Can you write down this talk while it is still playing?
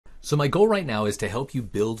So my goal right now is to help you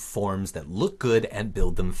build forms that look good and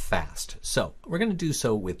build them fast. So we're going to do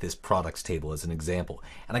so with this products table as an example.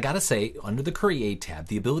 And I got to say, under the Create tab,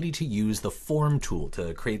 the ability to use the form tool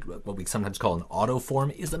to create what we sometimes call an auto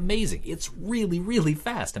form is amazing. It's really, really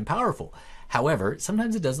fast and powerful. However,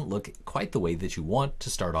 sometimes it doesn't look quite the way that you want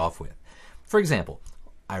to start off with. For example,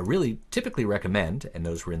 I really typically recommend, and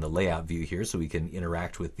notice we're in the layout view here so we can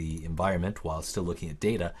interact with the environment while still looking at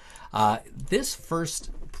data, this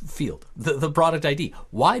first field, the product ID.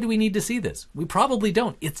 Why do we need to see this? We probably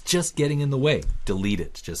don't. It's just getting in the way. Delete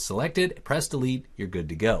it. Just select it, press delete, you're good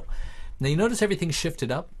to go. Now you notice everything's shifted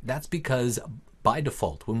up? That's because by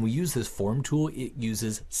default, when we use this form tool, it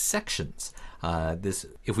uses sections.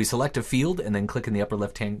 If we select a field and then click in the upper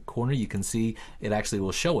left-hand corner, you can see it actually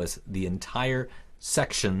will show us the entire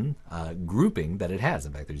section grouping that it has.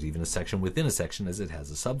 In fact, there's even a section within a section as it has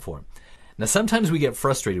a subform. Now, sometimes we get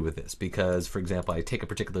frustrated with this because, for example, I take a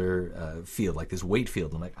particular field, like this weight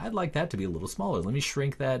field, and I'm like, I'd like that to be a little smaller. Let me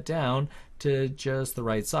shrink that down to just the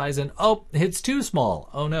right size, and oh, it's too small.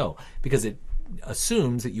 Oh no, because it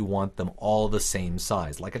assumes that you want them all the same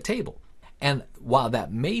size, like a table. And while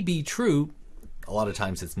that may be true, a lot of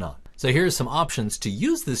times it's not. So here's some options to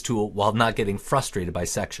use this tool while not getting frustrated by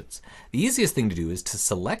sections. The easiest thing to do is to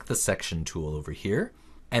select the section tool over here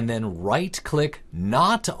and then right click,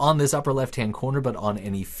 not on this upper left hand corner, but on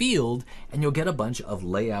any field, and you'll get a bunch of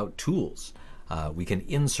layout tools. We can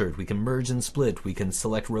insert, we can merge and split, we can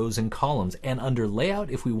select rows and columns, and under layout,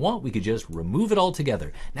 if we want, we could just remove it all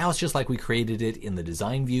together. Now it's just like we created it in the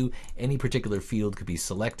design view. Any particular field could be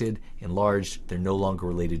selected, enlarged, they're no longer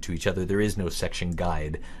related to each other. There is no section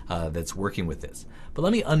guide that's working with this. But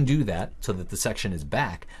let me undo that so that the section is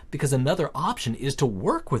back, because another option is to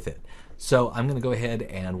work with it. So I'm going to go ahead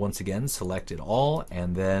and once again select it all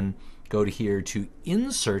and then go to here to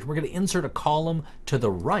insert. We're going to insert a column to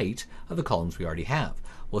the right of the columns we already have.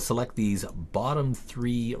 We'll select these bottom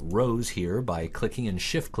 3 rows here by clicking and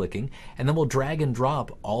shift clicking, and then we'll drag and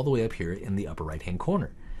drop all the way up here in the upper right hand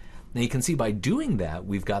corner. Now you can see by doing that,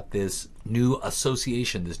 we've got this new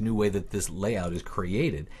association, this new way that this layout is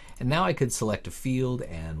created. And now I could select a field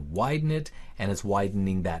and widen it, and it's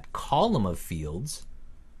widening that column of fields.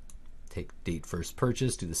 Take date first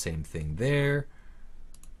purchase, do the same thing there.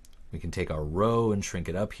 We can take our row and shrink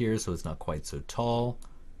it up here so it's not quite so tall.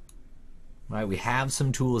 All right, we have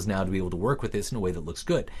some tools now to be able to work with this in a way that looks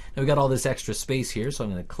good. Now we got all this extra space here, so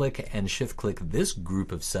I'm going to click and shift click this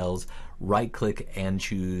group of cells, right click and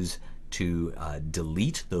choose to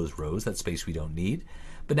delete those rows, that space we don't need.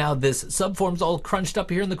 But now this subform's all crunched up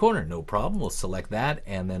here in the corner. No problem, we'll select that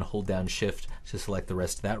and then hold down shift to select the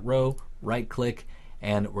rest of that row, right click,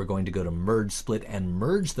 and we're going to go to merge split and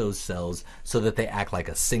merge those cells so that they act like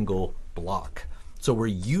a single block. So we're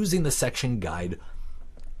using the section guide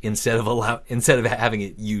instead of having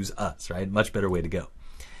it use us, right? Much better way to go.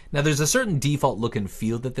 Now there's a certain default look and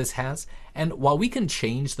feel that this has, and while we can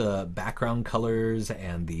change the background colors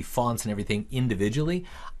and the fonts and everything individually,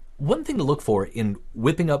 one thing to look for in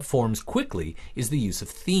whipping up forms quickly is the use of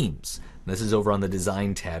themes. This is over on the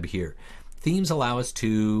design tab here. Themes allow us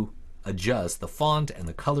to adjust the font and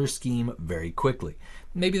the color scheme very quickly.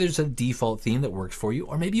 Maybe there's a default theme that works for you,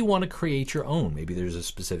 or maybe you want to create your own. Maybe there's a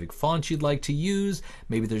specific font you'd like to use,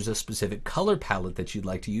 maybe there's a specific color palette that you'd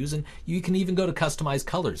like to use, and you can even go to customize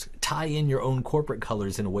colors. Tie in your own corporate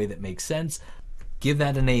colors in a way that makes sense, give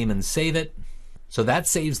that a name and save it. So that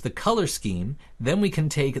saves the color scheme. Then we can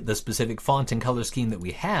take the specific font and color scheme that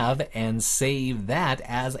we have and save that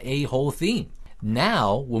as a whole theme.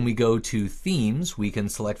 Now, when we go to themes, we can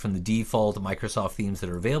select from the default Microsoft themes that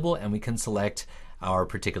are available, and we can select our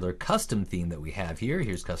particular custom theme that we have here.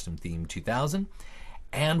 Here's custom theme 2000.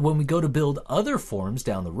 And when we go to build other forms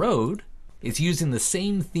down the road, it's using the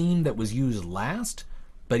same theme that was used last,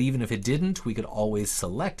 but even if it didn't, we could always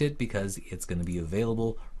select it because it's going to be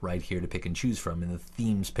available right here to pick and choose from in the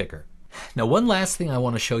themes picker. Now, one last thing I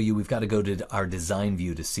want to show you, we've got to go to our design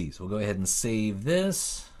view to see. So we'll go ahead and save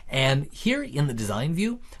this. And here in the design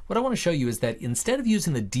view, what I want to show you is that instead of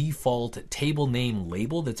using the default table name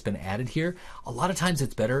label that's been added here, a lot of times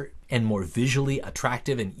it's better and more visually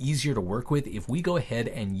attractive and easier to work with if we go ahead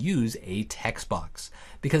and use a text box.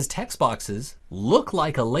 Because text boxes look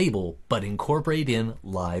like a label, but incorporate in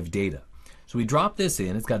live data. So we drop this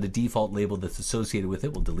in, it's got a default label that's associated with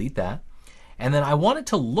it, we'll delete that. And then I want it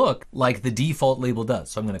to look like the default label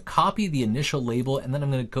does. So I'm going to copy the initial label and then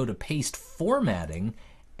I'm going to go to paste formatting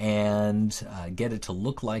and get it to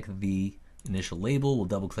look like the initial label. We'll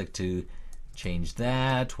double click to change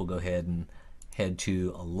that. We'll go ahead and head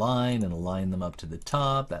to align and align them up to the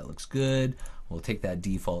top. That looks good. We'll take that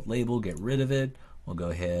default label, get rid of it. We'll go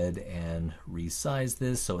ahead and resize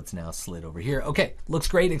this so it's now slid over here. Okay, looks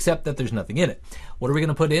great except that there's nothing in it. What are we going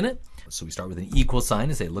to put in it? So we start with an equal sign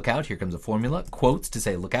to say look out, here comes a formula. Quotes to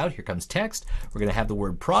say look out, here comes text. We're going to have the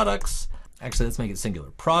word products. Actually, let's make it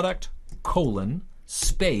singular. Product, colon,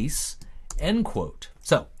 space, end quote.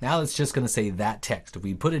 So now it's just going to say that text. If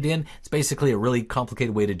we put it in, it's basically a really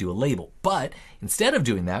complicated way to do a label. But instead of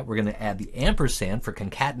doing that, we're going to add the ampersand for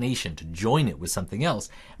concatenation to join it with something else.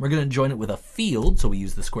 And we're going to join it with a field. So we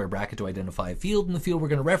use the square bracket to identify a field. And the field we're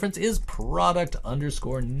going to reference is product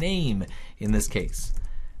underscore name in this case.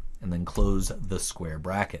 And then close the square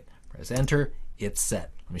bracket. Press enter. It's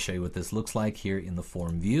set. Let me show you what this looks like here in the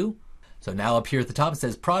form view. So now up here at the top it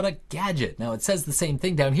says product gadget. Now it says the same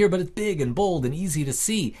thing down here, but it's big and bold and easy to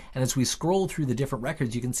see. And as we scroll through the different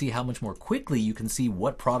records, you can see how much more quickly you can see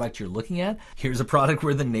what product you're looking at. Here's a product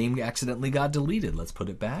where the name accidentally got deleted. Let's put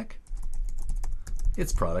it back.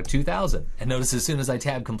 It's product 2000. And notice as soon as I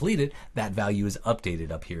tab completed, that value is updated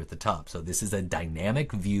up here at the top. So this is a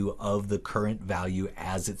dynamic view of the current value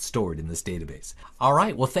as it's stored in this database. All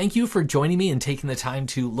right, well, thank you for joining me and taking the time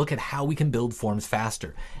to look at how we can build forms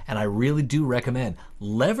faster. And I really do recommend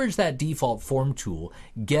leverage that default form tool,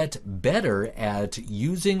 get better at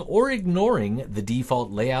using or ignoring the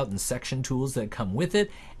default layout and section tools that come with it,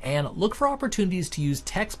 and look for opportunities to use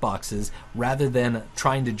text boxes rather than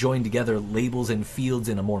trying to join together labels and fields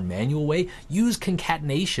in a more manual way. Use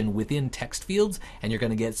concatenation within text fields, and you're going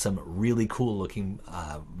to get some really cool looking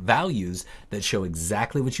values that show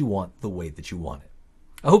exactly what you want the way that you want it.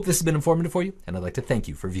 I hope this has been informative for you, and I'd like to thank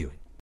you for viewing.